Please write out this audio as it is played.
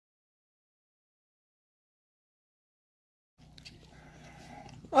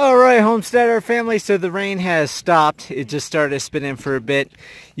Alright, Homesteader family, so the rain has stopped. It just started spitting for a bit.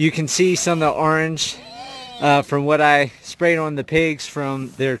 You can see some of the orange from what I sprayed on the pigs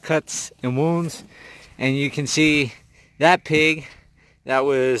from their cuts and wounds. And you can see that pig that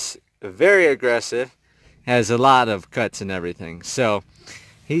was very aggressive has a lot of cuts and everything. So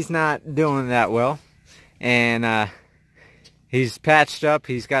he's not doing that well. And he's patched up.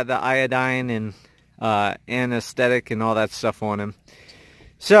 He's got the iodine and anesthetic and all that stuff on him.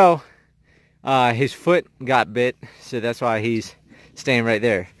 So his foot got bit, so that's why he's staying right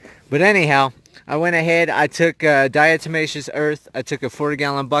there. But anyhow, I went ahead, I took diatomaceous earth, I took a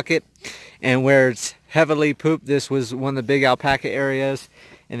 40-gallon bucket, and where it's heavily pooped, this was one of the big alpaca areas,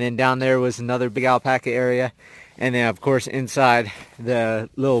 and then down there was another big alpaca area, and then of course inside the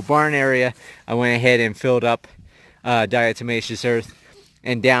little barn area, I went ahead and filled up diatomaceous earth,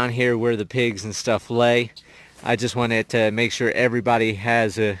 and down here where the pigs and stuff lay, I just wanted to make sure everybody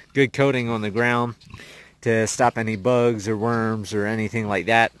has a good coating on the ground to stop any bugs or worms or anything like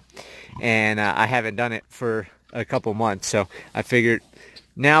that. And I haven't done it for a couple months, so I figured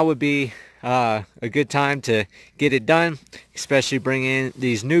now would be a good time to get it done, especially bring in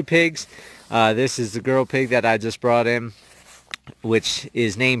these new pigs. This is the girl pig that I just brought in, which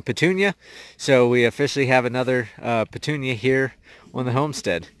is named Petunia. So we officially have another Petunia here on the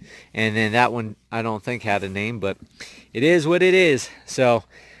homestead. And then that one I don't think had a name, but it is what it is. So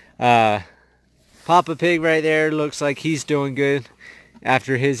Papa Pig right there looks like he's doing good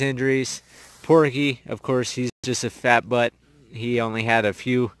after his injuries. Porky, of course, he's just a fat butt. He only had a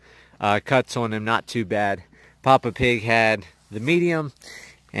few cuts on him, not too bad. Papa Pig had the medium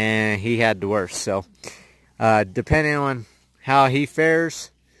and he had the worst. So depending on how he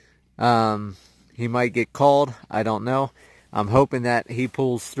fares, he might get called. I don't know. I'm hoping that he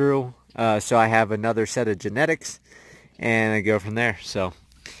pulls through, so I have another set of genetics, and I go from there. So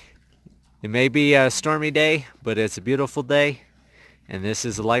it may be a stormy day, but it's a beautiful day, and this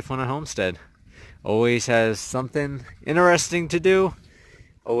is life on a homestead. Always has something interesting to do,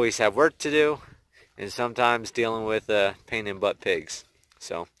 always have work to do, and sometimes dealing with pain in butt pigs.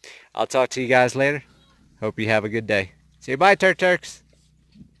 So I'll talk to you guys later. Hope you have a good day. Say bye, Turks.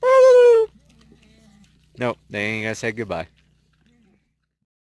 Nope, they ain't gonna say goodbye.